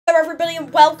everybody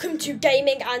and welcome to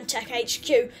Gaming and Tech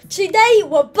HQ. Today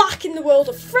we're back in the world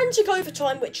of Frenzic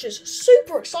Overtime, which is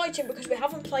super exciting because we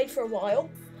haven't played for a while.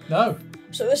 No.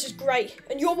 So this is great.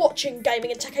 And you're watching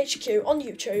Gaming and Tech HQ on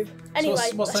YouTube. Anyway,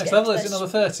 so what's the next level? Is it another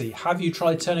 30? Have you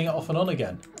tried turning it off and on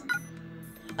again?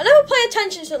 I never pay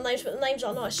attention to the names, but the names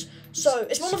are nice. So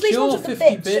it's one of these ones with the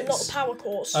bits and not the power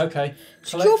cores. Okay.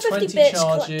 Secure Collect 50 20 bits,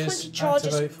 charges, collect 20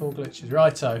 charges. activate 4 glitches.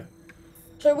 Righto.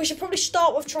 So we should probably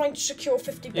start with trying to secure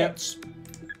 50 bits.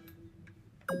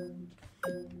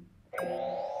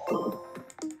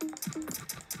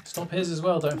 Stop his as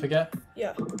well, don't forget.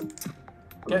 Yeah.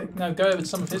 Go over to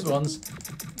some of his ones.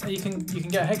 You can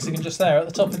get a hexagon just there at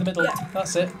the top in the middle. Yeah.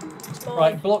 That's it.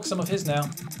 Right, block some of his now.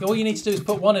 All you need to do is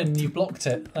put one in and you've blocked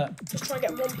it. Just try and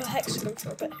get one per hexagon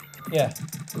for a bit. Yeah.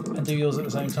 And do yours at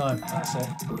the same time. That's it.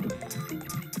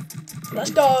 Let's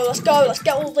go, let's go, let's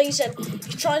get all these in.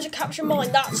 He's trying to capture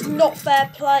mine. That's not fair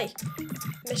play,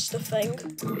 Mr. Thing.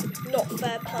 Not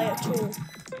fair play at all.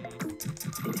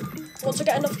 Once I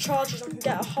get enough charges, I can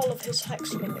get a hull of his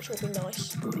hexagon, which will be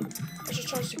nice. Let's just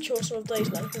try and secure some of these,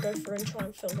 and then I can go through and try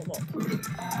and fill them up.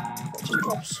 Which is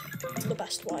perhaps the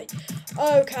best way.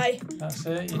 Okay. That's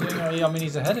it. You're doing. I mean,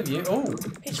 he's ahead of you. Oh,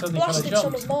 he's suddenly blasted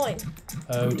some of mine.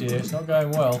 Oh dear, it's not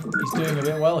going well. He's doing a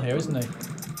bit well here, isn't he?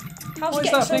 How's he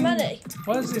getting so many?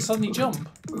 Why does it suddenly jump?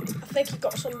 I think he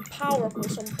got some power up or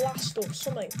some blast or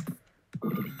something.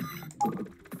 I'm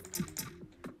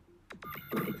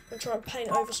try and paint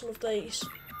over some of these.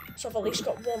 So I've at least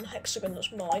got one hexagon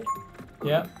that's mine.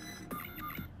 Yeah.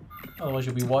 Otherwise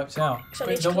you'll be wiped out. So I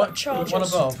need to collect charges. One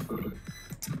above.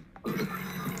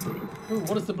 Ooh,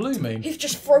 what does the blue mean? He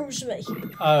just froze me.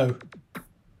 Oh.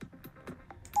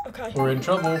 Okay. We're in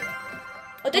trouble.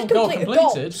 I did complete a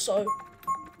goal, so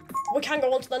we can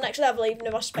go on to the next level even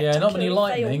if I spectacularly Yeah, not many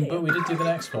lightning, here. but we did do the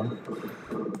next one.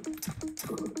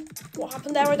 What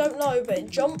happened there I don't know, but it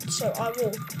jumped, so I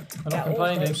will I'm not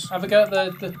complaining. Have a go at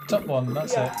the top one,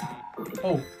 that's it.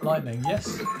 Oh, lightning,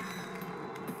 yes.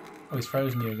 Oh, he's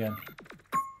frozen you again.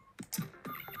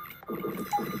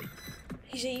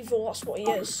 He's evil, that's what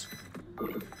he is.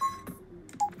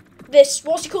 This,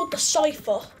 what's he called? The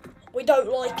Cypher. We don't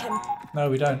like him. No,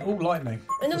 we don't. Oh, lightning.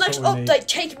 In the next update,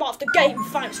 take him off the game.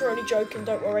 Thanks, we're only joking,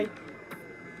 don't worry.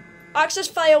 Access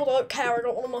failed, I don't care, I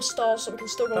got one of my stars so we can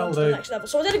still go on to the next level.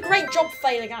 So I did a great job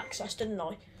failing access, didn't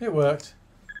I? It worked.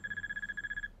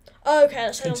 Okay,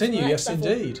 let's head continue, on to the next yes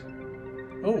level. indeed.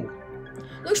 Oh.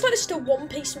 Looks like there's still one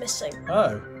piece missing.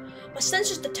 Oh. My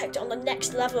sensors detect it on the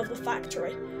next level of the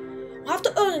factory. We'll have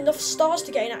to earn enough stars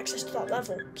to gain access to that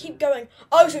level. Keep going.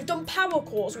 Oh, so we've done power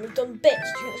cores and we've done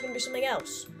bits. Do you think there's going to be something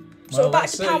else? So we're back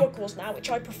to power cores now,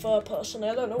 which I prefer personally.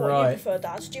 I don't know what you prefer,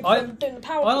 Dad. Do you prefer doing the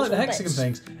power cores? I like the hexagon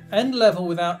things. End level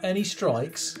without any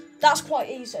strikes. That's quite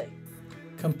easy.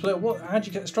 Complete what? How'd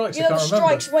you get the strikes? You know the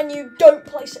strikes when you don't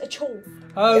place it at all.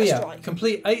 Oh yeah.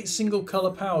 Complete 8 single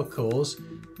colour power cores.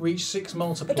 Reach 6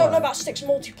 multiplier. I don't know about 6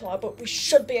 multiplier, but we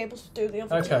should be able to do the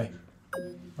other two. Okay.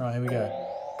 Right, here we go.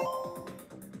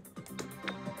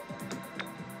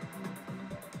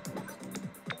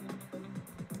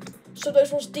 So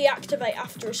those ones deactivate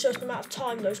after a certain amount of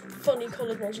time, those funny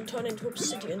coloured ones, and turn into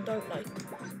obsidian, don't they?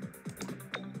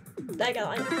 There you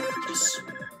go, yes.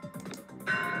 I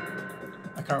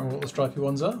can't remember what the stripy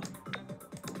ones are.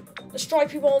 The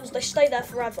stripy ones, they stay there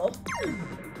forever.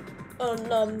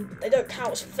 And they don't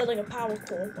count as filling a power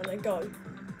core when they go.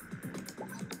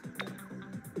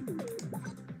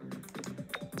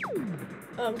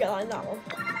 Get that in that one.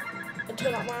 And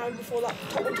turn that round before that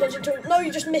top one turns into... No,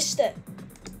 you just missed it.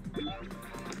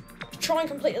 Try and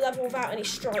complete the level without any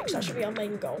strikes. That should be our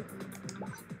main goal.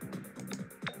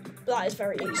 But that is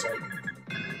very easy.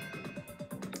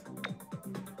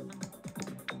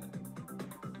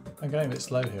 I'm going a bit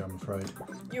slow here, I'm afraid.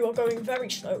 You are going very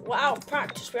slow. We're out of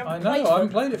practice. We haven't I haven't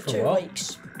played it for a while. 2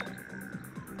 weeks.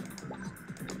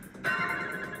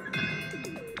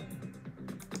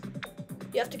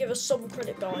 You have to give us some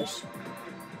credit, guys.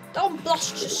 That one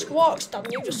blasts your squarks, Dan.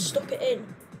 You just stuck it in.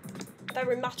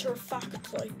 Very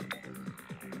matter-of-factly.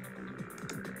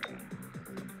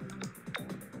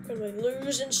 We're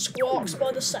losing squarks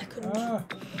by the second. Ah.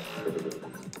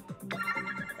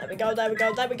 There we go, there we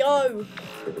go, there we go!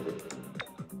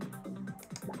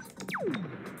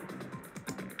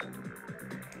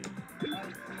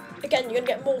 Again, you're going to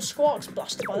get more squarks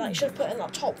blasted by that. You should have put in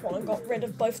that top one and got rid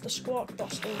of both the squark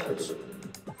blasting ones.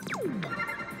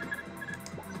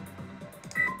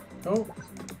 Oh.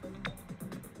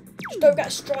 Just don't get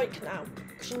a strike now,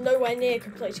 because you're nowhere near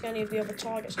completing any of the other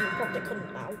targets, and you probably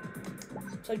couldn't now.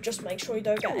 So just make sure you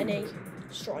don't get any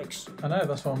strikes. I know,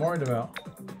 that's what I'm worried about.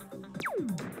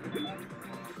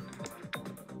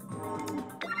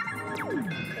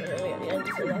 Okay, at the end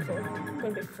of the level. I'm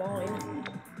going to be fine.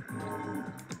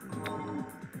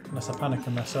 Unless I panic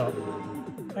and mess up.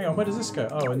 Hang on, where does this go?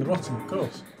 Oh, in the bottom, of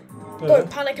course. Don't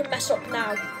panic and mess up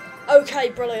now. Okay,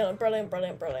 brilliant, brilliant,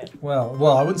 brilliant, brilliant. Well,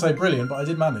 I wouldn't say brilliant, but I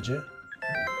did manage it.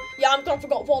 Yeah, I'm glad I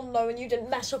forgot one though, and you didn't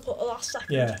mess up at the last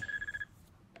second. Yeah.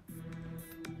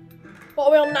 What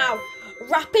are we on now?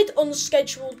 Rapid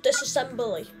unscheduled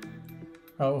disassembly.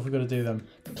 Right, what have we got to do then?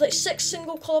 Complete 6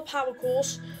 single colour power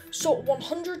cores, sort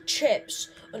 100 chips,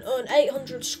 and earn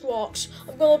 800 squawks.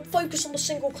 I'm going to focus on the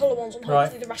single colour ones, and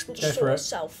hopefully the rest will just sort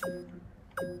itself.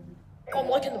 I'm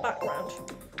like in the background.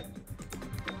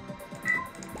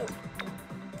 Oh.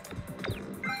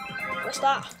 What's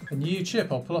that? A new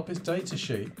chip. I'll pull up its data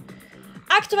sheet.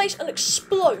 Activates and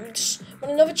explodes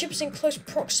when another chip is in close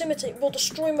proximity. It will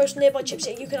destroy most nearby chips.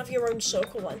 You can have your own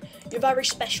circle then. You're very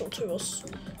special to us.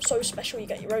 So special you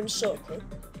get your own circle.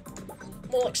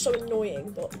 More like so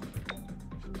annoying, but...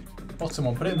 Bottom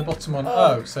one. Put it in the bottom one.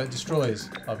 Oh, so it destroys,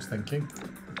 I was thinking.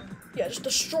 Yeah, just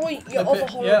destroy your other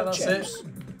horrible chips. It.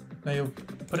 Now you'll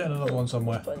put it in another one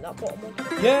somewhere. Put in that bottom one.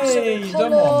 Yay! Single You've colour.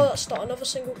 done one. Let's start another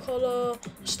single colour.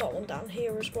 Let's start one down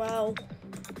here as well.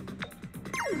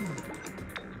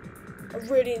 I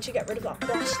really need to get rid of that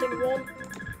blasting one.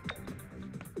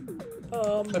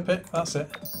 Flip it, that's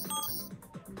it.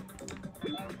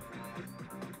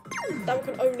 That one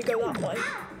can only go that way.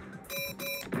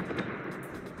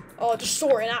 Oh, I just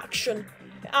saw it in action.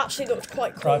 It actually looked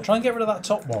quite cool. Right, try and get rid of that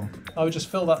top one. I would just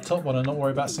fill that top one and not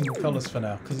worry about single colours for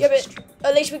now. Yeah, but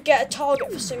at least we get a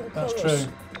target for single colours. That's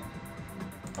true.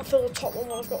 I'll fill the top one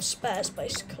when I've got spares,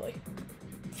 basically.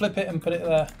 Flip it and put it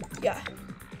there. Yeah.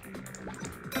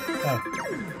 Oh.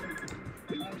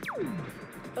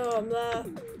 There.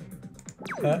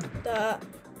 There. There.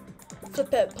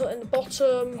 Flip it, put it in the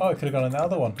bottom. Oh, it could have gone in the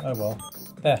other one. Oh well.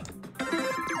 There.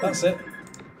 That's it.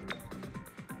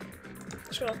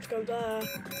 Just gonna have to go there.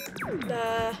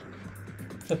 There.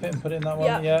 Flip it and put it in that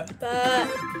one. Yeah. There.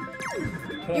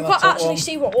 You can't actually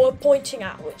see what we're pointing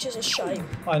at, which is a shame.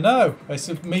 I know. It's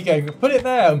me going, put it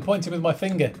there and pointing with my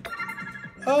finger.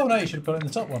 Oh no, you should have put it in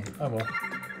the top one. Oh well.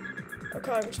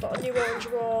 Okay, we'll start a new orange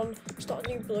one, start a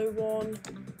new blue one.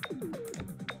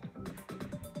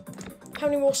 How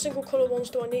many more single colour ones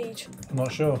do I need? I'm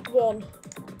not sure. One.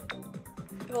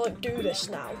 If I like do this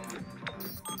now.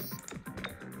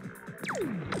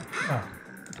 Oh.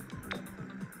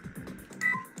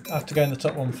 I have to go in the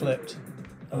top one flipped.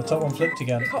 And the top one flipped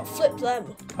again. You can't flip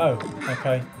them. Oh,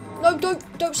 okay. No,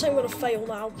 don't say I'm gonna fail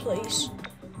now, please.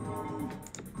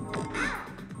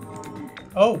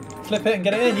 Oh, flip it and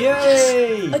get it in. Yay!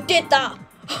 Yes, I did that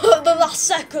at the last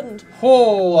second.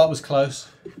 Oh, that was close.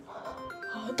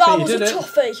 That was a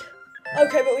toughie.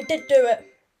 Okay, but we did do it.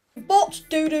 Bots,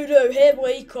 do. Here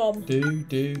we come. Do.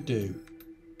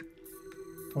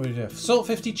 What do you do? Sort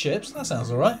 50 chips. That sounds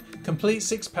alright. Complete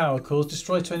 6 power cores.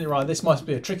 Destroy 20. Right, this must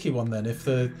be a tricky one then. If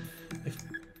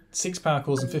 6 power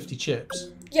cores and 50 chips.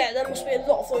 Yeah, there must be a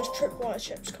lot of those tripwire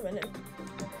chips coming in.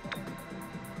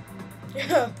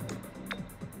 Yeah.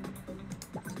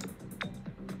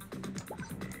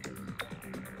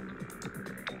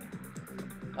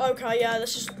 Okay, yeah,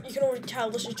 this is, you can already tell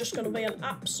this is just going to be an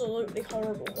absolutely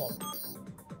horrible one.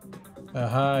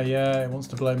 Aha, yeah, it wants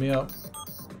to blow me up.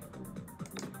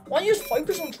 Why don't you just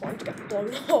focus on trying to get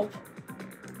blown up?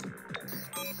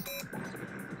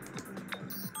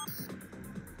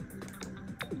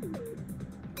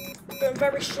 Going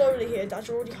very slowly here, Dad,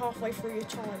 you're already halfway through your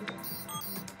time.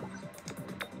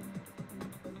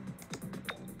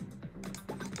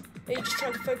 Are you just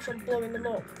trying to focus on blowing them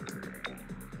up?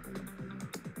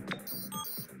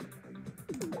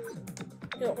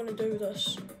 You're not going to do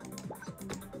this.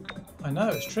 I know,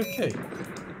 it's tricky.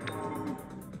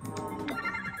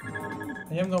 And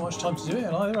you haven't got much time to do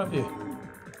it either, have you?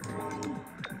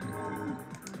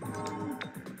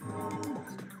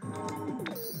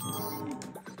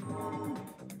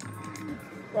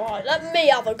 Right, let me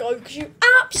have a go, because you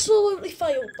absolutely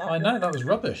failed that. I know, that was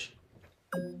rubbish.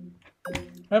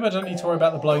 Maybe I don't need to worry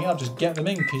about the blowing up, just get them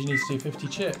in, because you need to do 50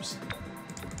 chips.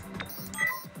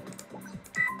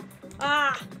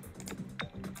 Ah!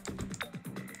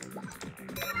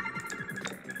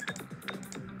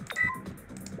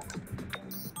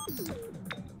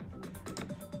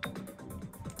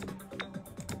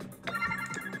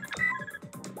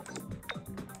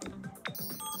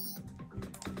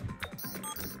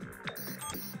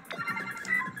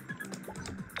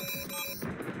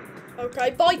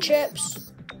 Okay, bye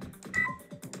chips.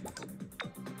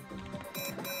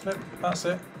 Flip, that's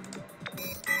it.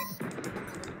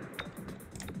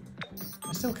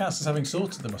 It still counts as having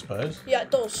sorted them, I suppose. Yeah,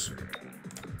 it does.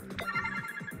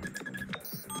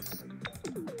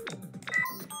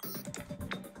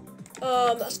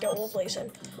 Let's get all of these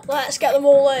in. Let's get them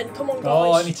all in. Come on, guys.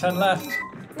 Oh, only 10 left.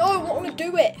 No, I want to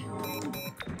do it.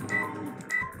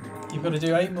 You've got to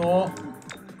do 8 more.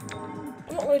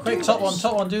 I'm not going to do Quick, this. top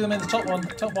one. Do them in the top one.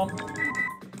 Top one.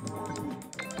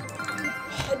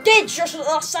 I did just at the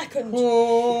last second.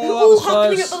 Whoa, It's that all was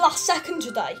happening close. at the last second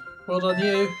today. Well done,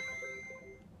 you.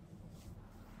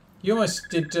 You almost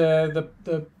did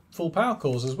the full power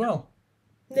cores as well.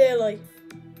 Nearly.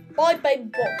 Bye, baby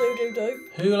bot do.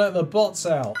 Who let the bots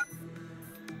out?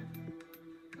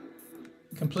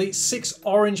 Complete 6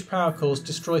 orange power cores,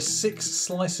 destroy 6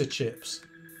 slicer chips.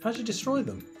 How'd you destroy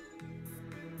them?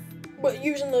 But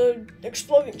using the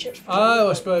exploding chips. Oh,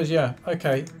 I suppose, yeah.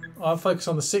 Okay. I'll focus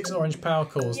on the 6 orange power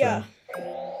cores Yeah. then.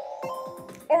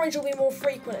 Orange will be more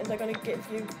frequent if they're going to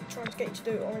trying to get you to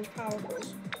do orange power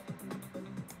cores.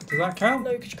 Does that count?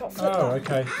 No, because you can't flip Oh,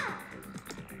 that. okay.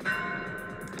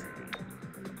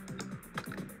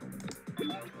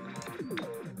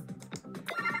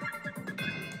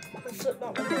 I'll flip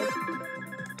that one though.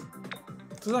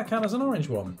 Does that count as an orange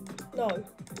one? No.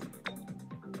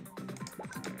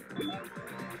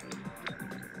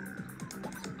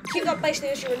 Keep that basically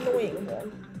as your annoying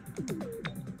one.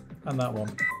 And that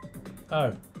one.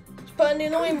 Oh. Just put in the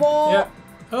annoying one. Yeah.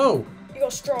 Oh! You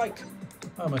got a strike.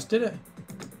 I almost did it.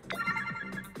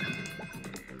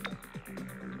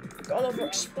 Got another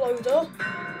exploder.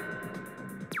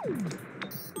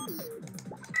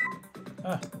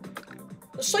 Ah.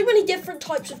 There's so many different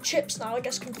types of chips now, it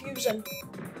gets confusing.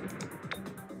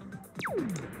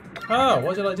 Oh,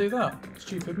 why did I do that?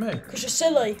 Stupid me. Because you're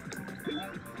silly.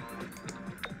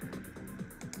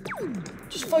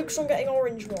 Just focus on getting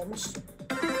orange ones.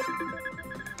 And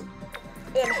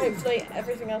then hopefully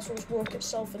everything else will just work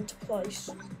itself into place.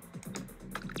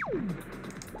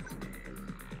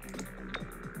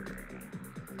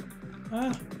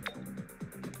 Ah.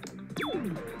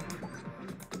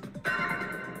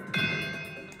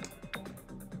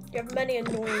 You have many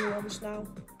annoying ones now.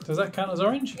 Does that count as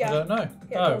orange? Yeah. I don't know.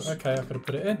 Yeah, it Oh, does. okay, I could have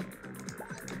put it in.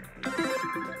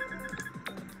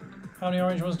 How many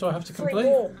orange ones do I have to 3 complete?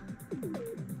 more.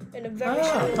 In a very Ah,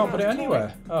 short I can't amount put it of time.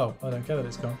 anywhere. Oh, I don't care that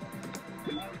it's gone.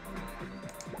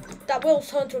 That will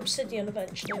turn to obsidian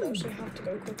eventually though, so you have to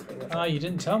go quickly with it. Ah, you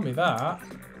didn't tell me that.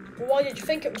 Well, why did you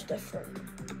think it was different?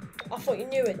 I thought you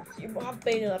knew it. You have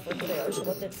been in every video, so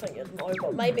I did think you'd know,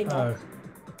 but maybe not. Oh.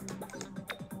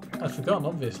 I'd forgotten,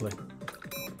 obviously.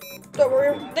 Don't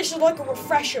worry, this is like a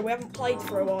refresher. We haven't played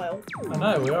for a while. I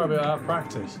know, we are a bit out of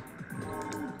practice.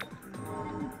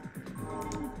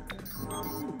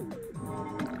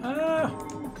 Ah!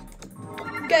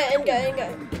 Get in.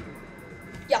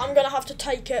 Yeah, I'm gonna have to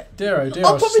take it. Dear, oh dear,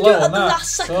 I'll I was probably do slow it at on the that.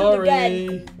 last second Sorry.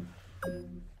 again.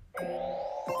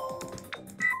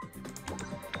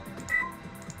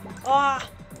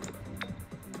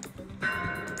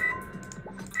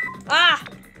 Ah!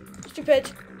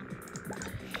 Stupid.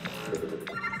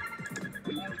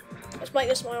 Let's make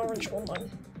this my orange one then.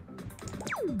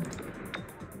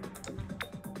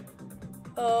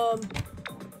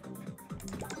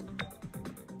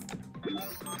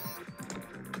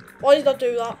 Why did I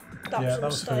do that? That Yeah, was a that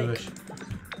was mistake. foolish.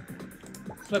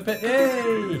 Flip it,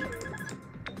 yay!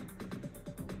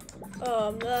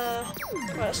 There.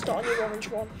 Right, let's start a new orange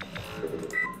one.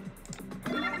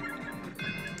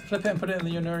 Flip it and put it in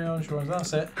the urinary orange ones,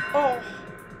 that's it. Oh,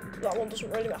 that one doesn't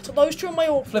really matter. Those two are my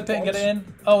awful Flip it and get ones. it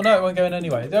in. Oh no, it won't go in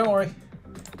anyway, don't worry.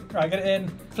 Right, get it in.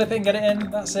 Flip it and get it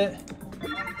in, that's it.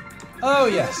 Oh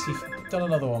yes, you've done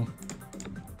another one.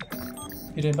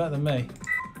 You're doing better than me.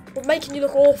 We're making you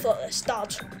look awful at this,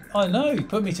 Dad. I know, you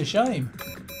put me to shame.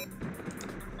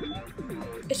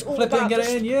 It's all Flip it about and get it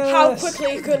just in, yes. how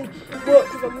quickly you can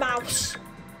work with a mouse.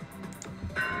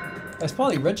 It's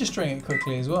partly registering it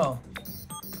quickly as well.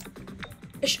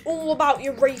 It's all about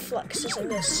your reflexes in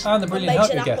this. And the brilliant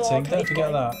help amazing you're Apple getting, don't Arcade forget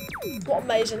game. that. What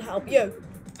amazing help. You.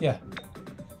 Yeah.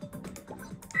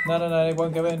 No, it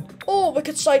won't go in. Or we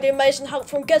could say the amazing help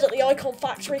from Get at the Icon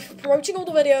Factory for promoting all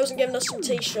the videos and giving us some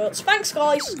t-shirts. Thanks,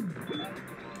 guys.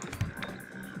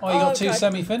 Oh, you got two okay.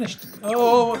 semi-finished.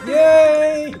 Oh,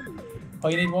 yay! Oh,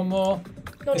 you need one more.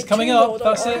 No, It's need coming two up, more, don't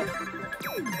that's I?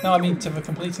 it. No, I mean for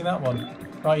completing that one.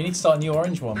 Right, you need to start a new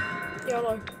orange one. Yeah, I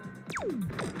know.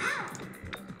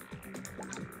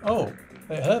 Oh,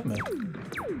 it hurt me.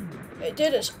 It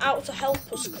did. It's out to help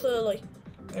us, clearly.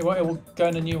 It will go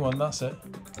in a new one, that's it.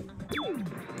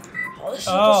 Oh, this is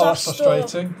a Oh, that's disaster.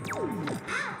 frustrating.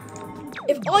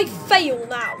 If I fail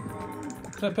now,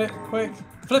 Flip it, quick.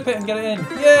 Flip it and get it in.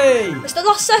 Yay! it's the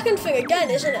last second thing again,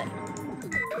 isn't it?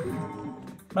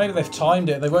 Maybe they've timed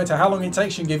it. They worked out how long it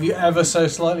takes you and give you ever so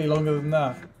slightly longer than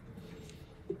that.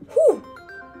 Whew.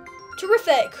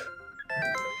 Terrific.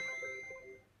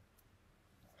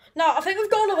 Now, I think we've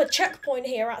got another checkpoint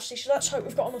here, actually, so let's hope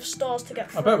we've got enough stars to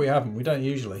get through. I bet we haven't. We don't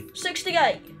usually.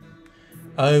 68.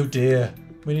 Oh dear.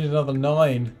 We need another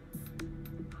 9.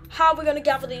 How are we going to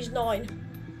gather these 9?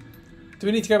 Do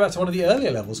we need to go back to one of the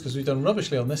earlier levels because we've done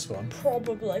rubbishly on this one?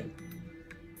 Probably.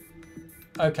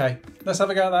 Okay, let's have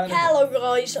a go at that. Hello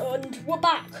guys, and we're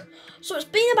back. So it's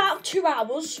been about 2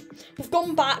 hours. We've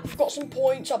gone back, we've got some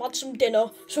points, I've had some dinner.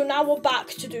 So now we're back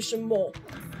to do some more.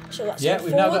 So let's yeah, head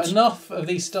we've forward. now got enough of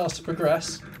these stars to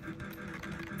progress.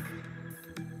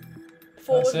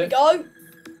 Forward That's we it. go.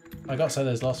 I got to say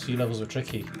those last few levels were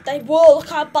tricky. They were, look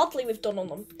how badly we've done on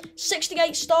them.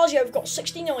 68 stars, yeah, we've got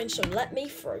 69, so let me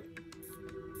through.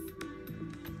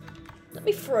 Let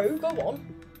me through, go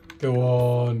on. Go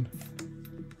on.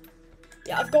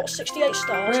 Yeah, I've got 68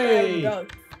 stars, Hey. there we go.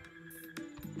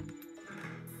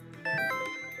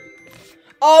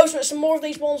 Oh, so it's some more of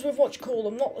these ones with what you call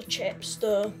them, not the chips,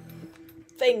 the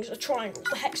things, the triangles,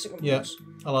 the hexagon Yeah, ones.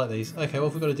 I like these. Okay, what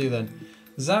have we got to do then?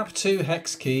 Zap 2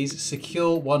 hex keys,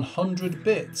 secure 100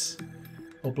 bits.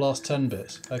 Or blast 10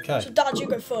 bits. Okay, So Dad, you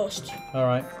go first.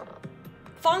 alright.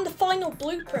 Find the final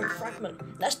blueprint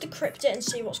fragment. Let's decrypt it and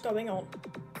see what's going on.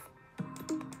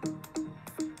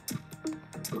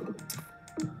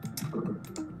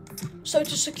 So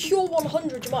to secure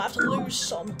 100, you might have to lose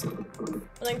some, and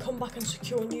then come back and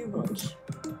secure new ones.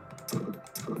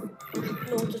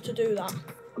 In order to do that.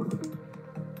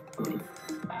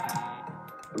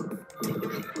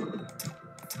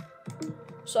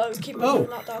 So keep on doing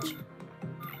that, Dad.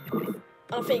 And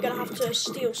I think you're going to have to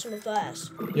steal some of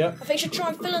theirs. Yep. I think you should try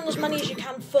and fill in as many as you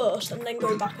can first, and then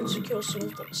go back and secure some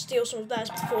of steal some of theirs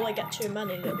before they get too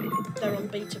many that they're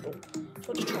unbeatable.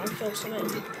 So to try and fill some in.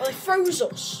 Oh, they froze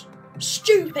us!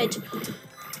 Stupid!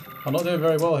 I'm not doing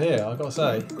very well here, I've got to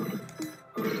say.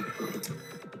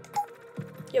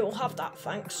 Yeah, we'll have that,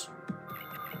 thanks.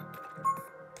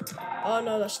 Oh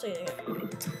no, they're stealing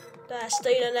it. They're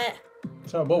stealing it.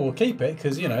 So, well, we'll keep it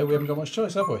because, you know, we haven't got much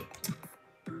choice, have we?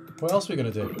 What else are we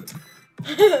going to do?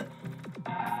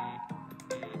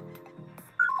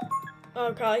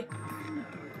 Okay.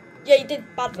 Yeah, you did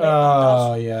badly.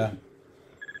 Oh, yeah.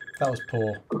 That was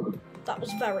poor. That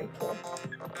was very poor.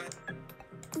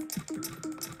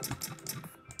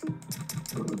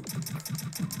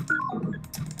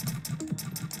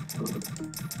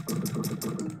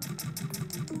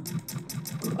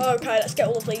 Okay, let's get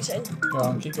all of these in. Go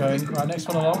on, keep going. Right, next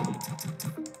one along.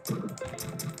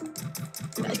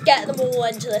 Let's get them all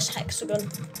into this hexagon.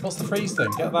 What's the freeze thing?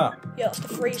 Get that. Yeah, that's to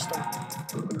freeze them.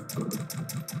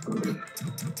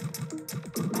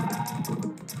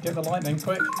 Get the lightning,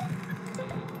 quick.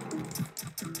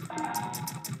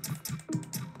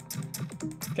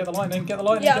 Get the lightning, get the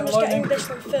lightning, Yeah, get I'm the just lightning. getting this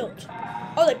one filled.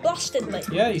 Oh, they blasted me.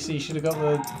 Yeah, you see, you should have got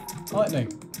the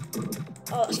lightning.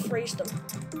 Oh, let's freeze them.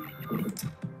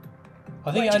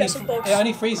 I think Wait, get some bugs. it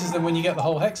only freezes them when you get the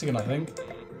whole hexagon, I think.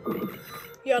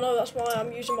 Yeah, I know, that's why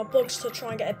I'm using my bugs to try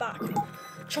and get it back.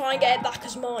 Try and get it back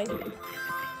as mine.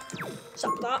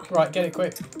 Zap that. Right, get it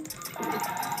quick.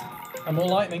 And more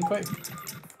lightning, quick.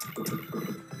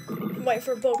 I'm waiting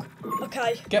for a bug.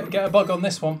 Okay. Get a bug on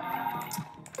this one.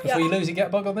 Before Yeah. you lose it, get a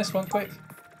bug on this one, quick.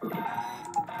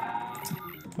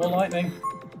 More lightning.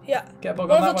 Yeah. Get a bug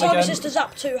One on of that the one targets again. is to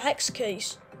zap 2 hex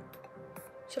keys.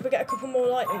 So if we get a couple more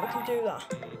lightning, we can do that.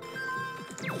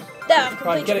 There, I've completed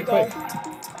Right, get the it goal.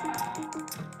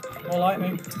 quick. More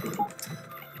lightning.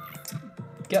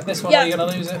 Get this one Yeah. or you're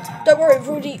going to lose it. Don't worry, we've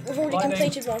already Lightning.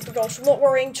 completed one of the goals, so I'm not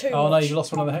worrying too Oh no, much. you've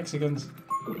lost one of the hexagons.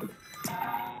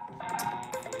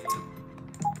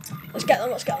 Let's get them,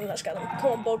 let's get them, let's get them.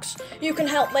 Come on, bugs. You can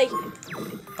help me.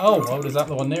 Oh, is that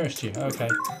the one nearest you? Okay.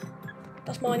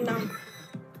 That's mine now.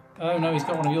 Oh no, he's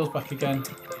got one of yours back again.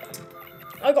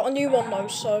 I got a new one though,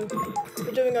 so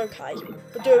we're doing okay.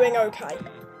 We're doing okay.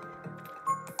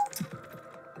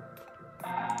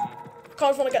 I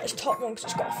kind of want to get this top one because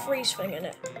it's got a freeze thing in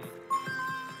it.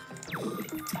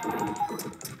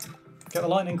 Get the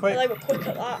lightning quick. And they were quick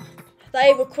at that.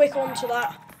 They were quick onto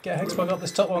that. Get a hex bug up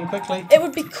this top one quickly. It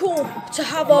would be cool to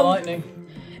have And the lightning.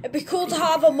 it'd be cool to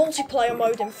have a multiplayer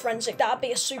mode in Frenzic. That'd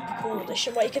be a super cool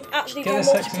addition where you could actually Get do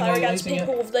this hexagon, multiplayer you're against losing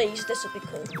people with these. This would be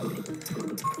cool.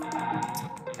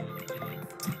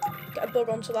 Get a bug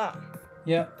onto that.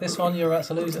 Yeah, this one you're about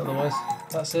to lose it otherwise.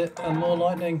 That's it. And more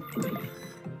lightning.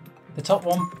 The top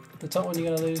one. The top one you're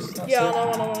going to lose. That's Yeah, it.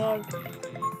 I know.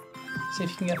 See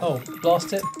if you can get... Oh,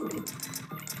 blast it.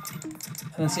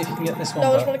 And then see if you can get this one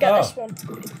No, I back. just want to get Ah. this one.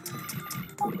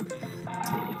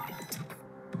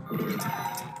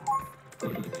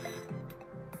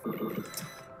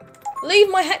 Leave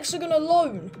my hexagon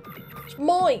alone. It's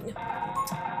mine.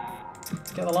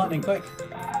 Get the lightning quick.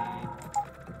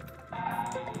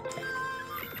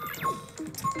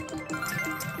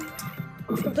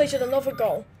 completed another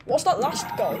goal. What's that last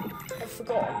goal? I've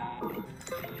forgotten.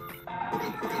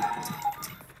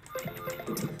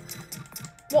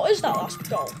 What is that last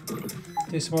goal?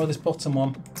 Do some more of this bottom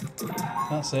one.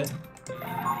 That's it.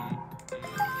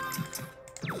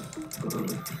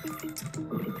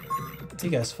 He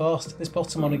goes fast. This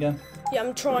bottom one again. Yeah,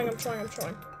 I'm trying.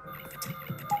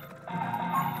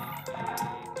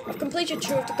 I've completed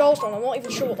 2 of the goals now. I'm not even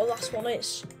sure what the last one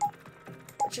is,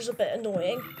 which is a bit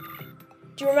annoying.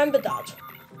 Do you remember, Dad?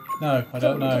 No, I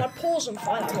don't know. Can I pause and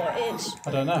find out what it is?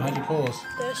 I don't know. How'd you pause?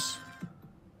 This.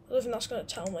 I don't think that's going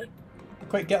to tell me.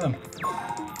 Quick, get them.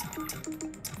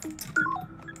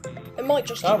 It might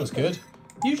just... That was good.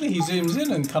 Usually he zooms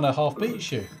in and kind of half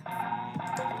beats you.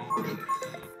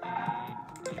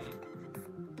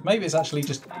 Maybe it's actually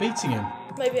just beating him.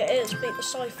 Maybe it is. Beat the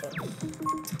Cypher.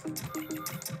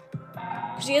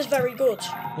 Because he is very good.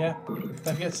 Yeah.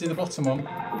 Don't forget to see the bottom one.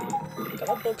 Get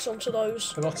my bugs onto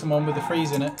those. The bottom one with the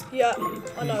freeze in it. Yeah,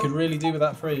 I know. You could really do with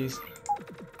that freeze.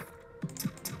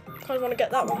 Kind of want to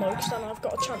get that one though, because then I've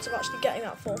got a chance of actually getting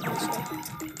that full master.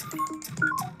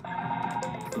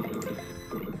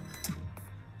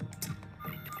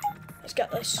 Let's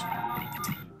get this.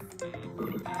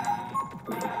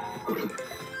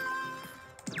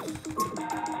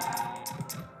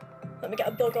 Let me get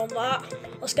a bug on that.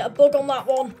 Let's get a bug on that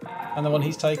one. And the one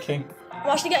he's taking. I'm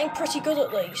actually getting pretty good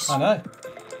at these. I know.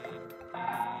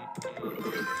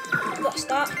 That's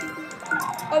that.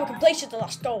 Oh, we completed the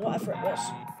last goal, whatever it was.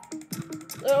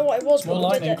 I don't know what it was, but More we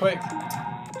lightning, did it. quick.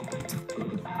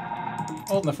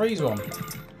 Oh, and the freeze one.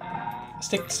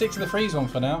 Stick to the freeze one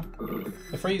for now.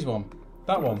 The freeze one.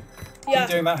 That one. Yeah.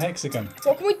 Keep doing that hexagon.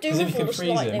 What can we do As if with you all can this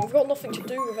freeze lightning? him. We've got nothing to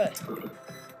do with it.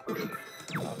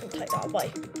 Oh, I can take that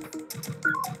away.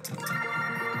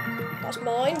 That's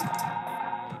mine.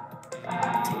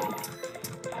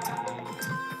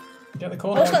 Get the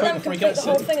corner I'll just one let quick them before he complete gets the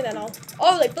whole it. thing and then I'll...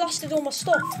 Oh, they blasted all my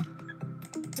stuff.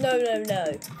 No.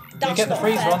 That's Get the not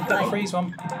freeze fair one. Get play. the freeze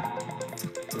one.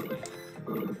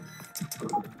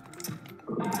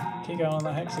 Keep going on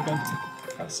that hexagon.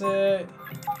 That's it.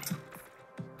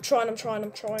 I'm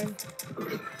trying.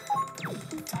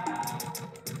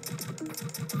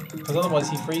 Because otherwise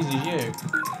he freezes you.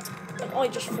 And I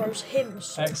just froze him.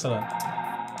 So. Excellent.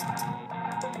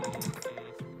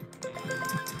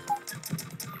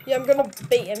 Yeah, I'm gonna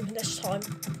beat him this time.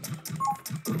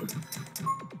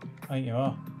 I think you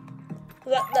are.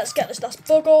 Let's get this last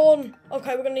bug on.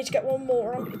 Okay, we're gonna need to get one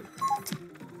more on.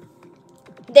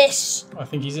 This I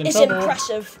think he's in is trouble.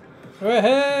 impressive.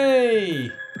 Hey!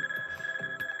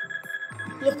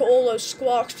 Look at all those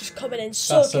squarks just coming in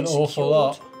so That's an awful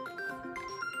lot.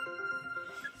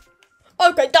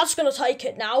 Okay, Dad's gonna take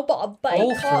it now, but I bet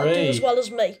All he can't do three. as well as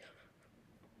me.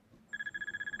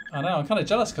 I know, I'm kind of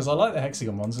jealous because I like the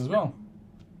hexagon ones as well.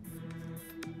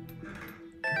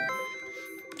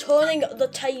 Turning the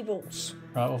tables.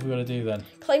 Right, what have we got to do then?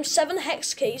 Claim 7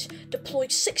 hex keys, deploy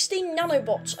 16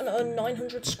 nanobots, and earn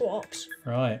 900 squarks.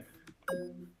 Right.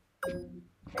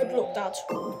 Good luck, Dad.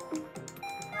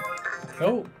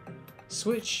 Oh,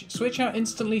 switch out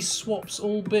instantly swaps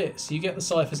all bits. You get the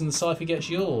ciphers and the cipher gets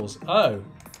yours. Oh.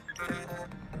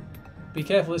 Be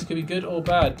careful, this could be good or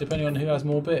bad depending on who has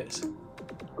more bits.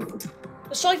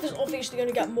 The cipher's obviously going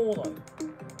to get more though.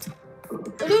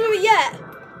 I don't know it yet.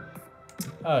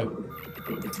 Oh.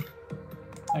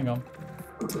 Hang on.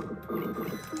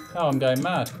 Oh, I'm going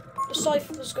mad. The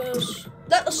cipher's going to...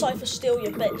 Let the cipher steal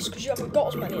your bits, because you haven't got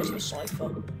as many as the cipher.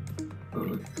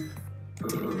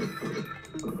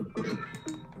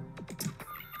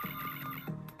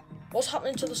 What's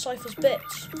happening to the cipher's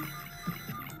bits?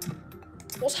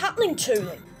 What's happening to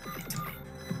them?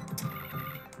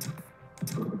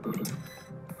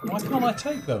 Why can't I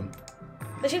take them?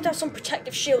 They seem to have some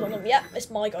protective shield on them. Yep, it's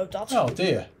my go, Dad. Oh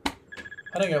dear.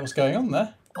 I don't get what's going on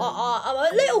there. I'm a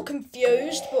little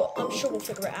confused, but I'm sure we'll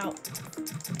figure it out.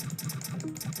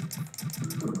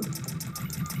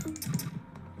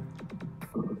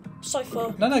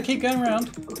 Cipher. No, keep going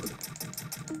around.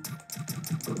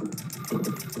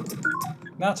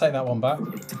 Now take that one back.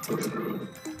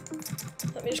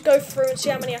 Let me just go through and see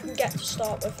how many I can get to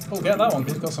start with. Oh, get that one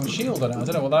because it's got some shield on it. I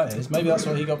don't know what that is. Maybe that's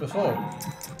what he got before.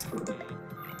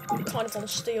 I kind of want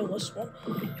to steal this one.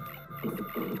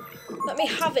 Let me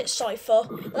have it, Cipher.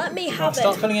 Let me have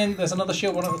Start it. filling in. There's another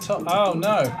shield one at the top. Oh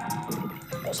no.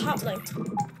 What's happening?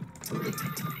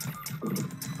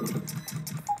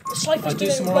 The Cipher's I do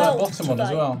doing some more well on that bottom one as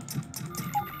today. well.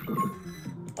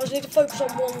 I just need to focus on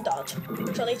one, Dad,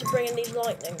 because I need to bring in these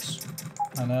lightnings.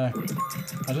 I know.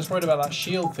 I'm just worried about that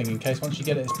shield thing in case once you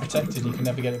get it, it's protected and you can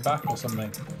never get it back or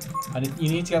something. And you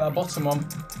need to get that bottom one.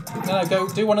 No, go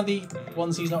do one of the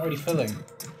ones he's not already filling.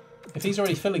 If he's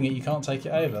already filling it, you can't take it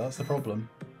over. That's the problem.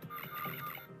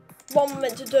 What am I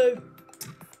meant to do?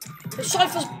 The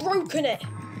Cypher's broken it.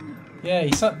 Yeah,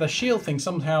 the shield thing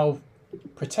somehow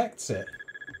protects it.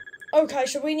 Okay,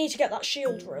 so we need to get that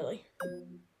shield, really.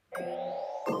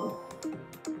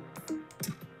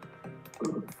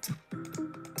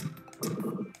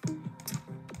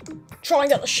 Try and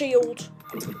get the shield.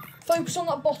 Focus on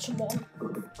that bottom one.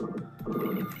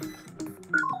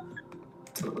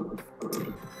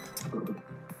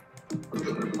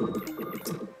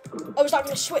 Oh, is that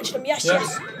going to switch them? Yes,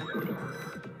 yes.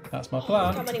 That's my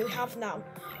plan. How many we have now?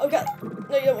 Oh,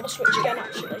 no, you don't want to switch again,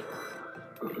 actually.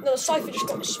 No, the Cypher just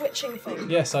got the switching thing.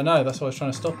 Yes, I know. That's why I was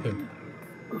trying to stop him.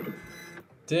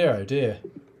 Dear, oh dear.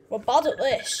 We're bad at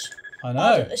this. I know.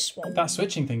 Bad at this one. That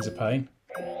switching thing's a pain.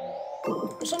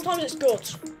 But sometimes it's good.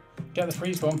 Get the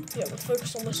freeze one. Yeah, we'll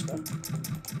focus on this one.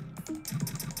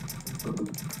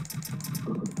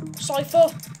 Cypher,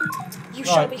 you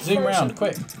shall be zoom frozen. round,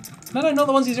 quick. No, not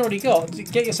the ones he's already got.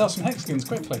 Get yourself some hexagons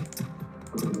quickly.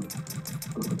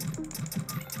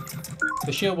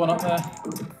 The shield one up there.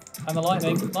 And the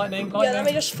lightning. Yeah, let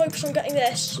me just focus on getting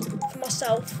this for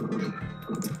myself.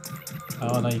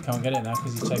 Oh no, you can't get it now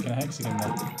because he's taking a hexagon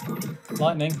there.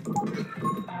 Lightning.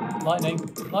 Oh yeah, you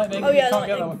can't lightning.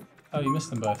 get that one. Oh, you missed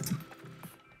them both.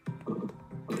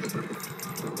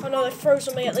 Oh no, they've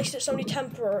frozen me. At least it's only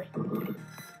temporary.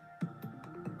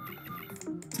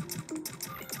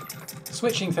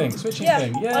 Switching thing. Yeah,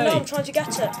 Yay. I know. I'm trying to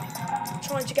get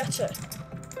it.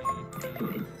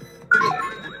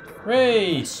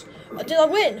 Race. Did I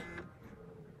win?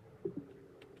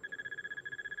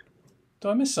 Do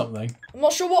I miss something? I'm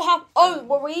not sure what happened. Oh,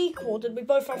 were we equal? Did we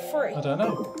both have 3? I don't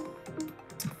know.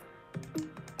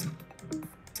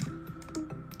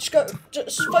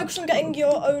 Just focus on getting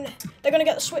your own. They're gonna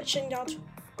get the switching, Dad.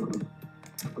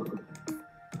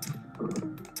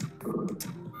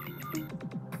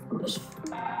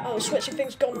 Oh, the switching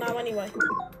thing's gone now anyway.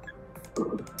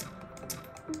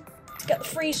 Get the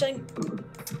freezing.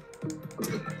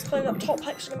 Claim that top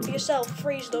hexagon for yourself,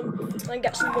 freeze them, and then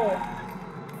get some more.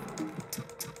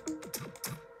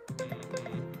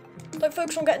 Don't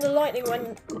focus on getting the lightning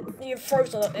when you've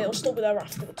frozen it, it'll still be there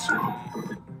afterwards.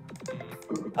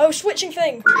 Oh, switching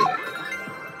thing!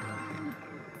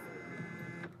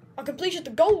 I completed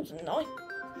the goal, didn't I?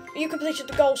 You completed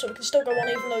the goal, so we can still go on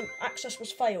even though access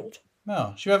was failed.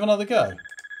 Oh, should we have another go?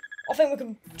 I think we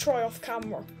can try off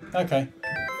camera. Okay.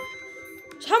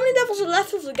 So how many levels are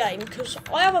left of the game? Because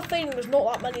I have a feeling there's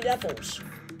not that many levels.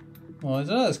 Well, I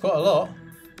don't know, there's quite a lot.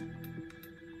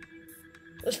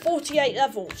 There's 48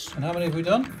 levels. And how many have we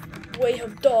done? We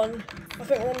have done, I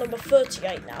think we're on number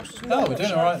 38 now. So Oh, we're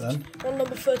doing alright then. We're on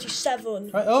number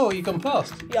 37. Right, oh, you've gone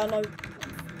past. Yeah, I know.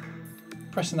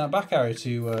 Pressing that back arrow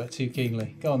too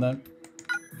keenly. Go on then.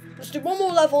 Let's do one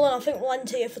more level and I think we'll end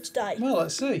here for today. Well,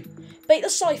 let's see. Beat the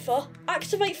Cypher.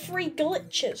 Activate 3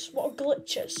 glitches. What are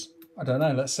glitches? I don't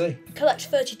know, let's see. Collect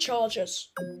 30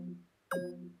 charges.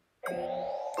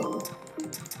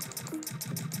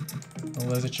 Oh,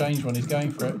 there's a change one, he's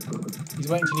going for it. He's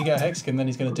waiting till you get a hexagon, then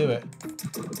he's going to do it.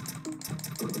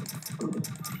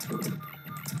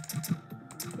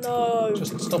 No.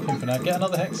 Just stop him for now. Get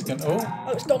another hexagon. Oh,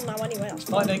 It's gone now anyway, that's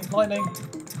fine. lightning.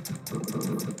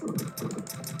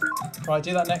 Right,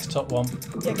 do that next top one.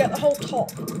 Yeah, get the whole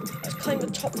top. Let's claim the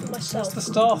top for myself. What's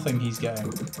the star thing he's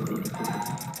getting?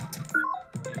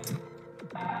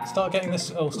 Start getting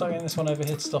this one over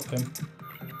here to stop him.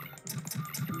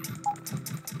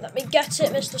 Let me get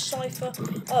it, Mr. Cypher.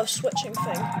 Oh, switching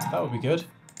thing. That would be good.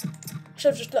 Should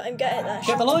have just let him get it there.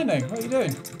 Get the lightning. What are you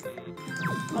doing?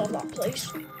 Oh, that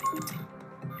please.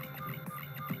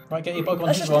 Right, get your bug on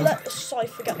Let's his just one. let the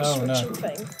Cypher get the Oh, no. switching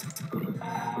thing.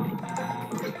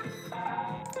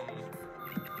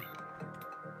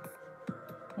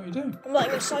 What are you doing? I'm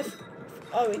letting the Cypher...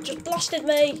 Oh, it just blasted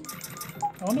me.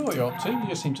 I wonder what you're up to. You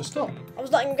just seem to stop. I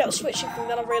was letting him get the switching thing,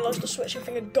 then I realised the switching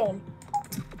thing had gone.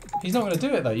 He's not going to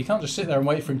do it though. You can't just sit there and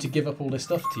wait for him to give up all this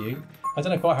stuff to you. I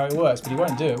don't know quite how it works, but he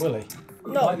won't do it, will he?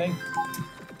 No. Lightning.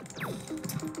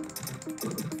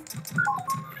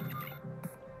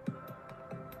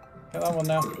 Get that one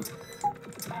now.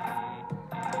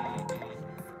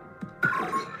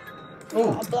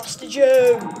 Oh, I blasted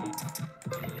you.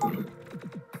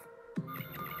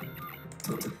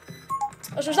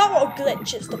 So is that what a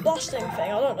glitch is? The blasting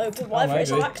thing? I don't know, but whatever it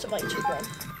is, I've maybe. activated one.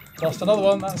 blast another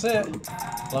one. That's it.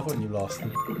 Love when you blast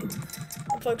them.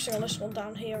 I'm focusing on this one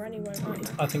down here anyway right now.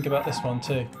 I think about this one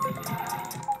too.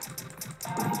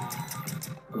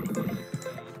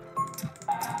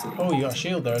 Oh, you got a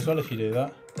shield there as well if you do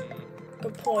that.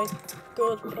 Good point.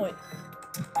 Good point.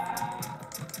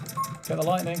 Get the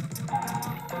lightning.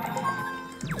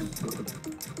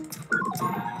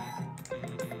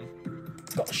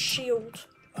 Got a shield.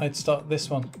 I'd start this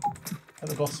one at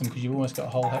the bottom because you've almost got a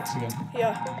whole hexagon.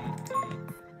 Yeah.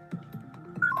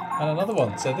 And another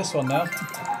one. So this one now.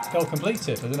 Goal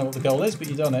completed. I don't know what the goal is, but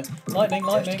you've done it. Lightning, You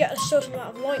have to lightning. get a certain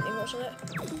amount of lightning, wasn't it?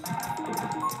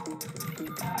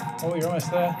 Oh, you're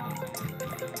almost there.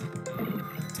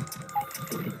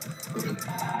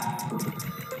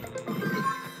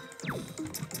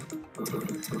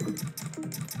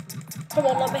 Come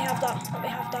on, let me have that. Let me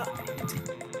have that.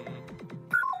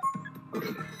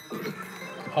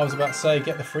 I was about to say,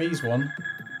 get the freeze one.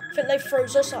 I think they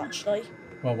froze us actually.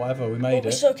 Well, whatever, we But made we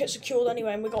it. circuit secured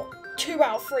anyway, and we got 2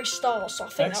 out of 3 stars, so I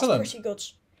think Excellent. that's pretty good.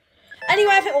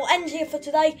 Anyway, I think we'll end here for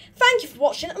today. Thank you for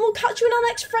watching, and we'll catch you in our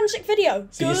next Frenzic video.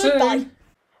 See you Goodbye. soon.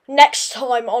 Next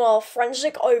time on our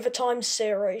Frenzic Overtime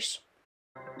series.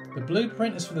 The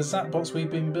blueprint is for the Zapbots we've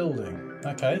been building.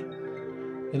 Okay.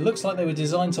 It looks like they were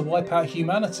designed to wipe out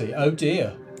humanity. Oh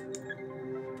dear.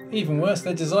 Even worse,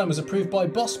 their design was approved by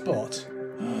BossBot.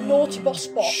 Naughty boss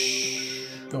bot. Shh.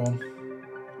 Go on.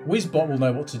 WizBot will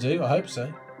know what to do, I hope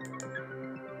so.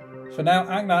 For now,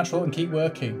 act natural and keep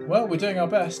working. Well, we're doing our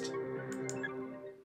best.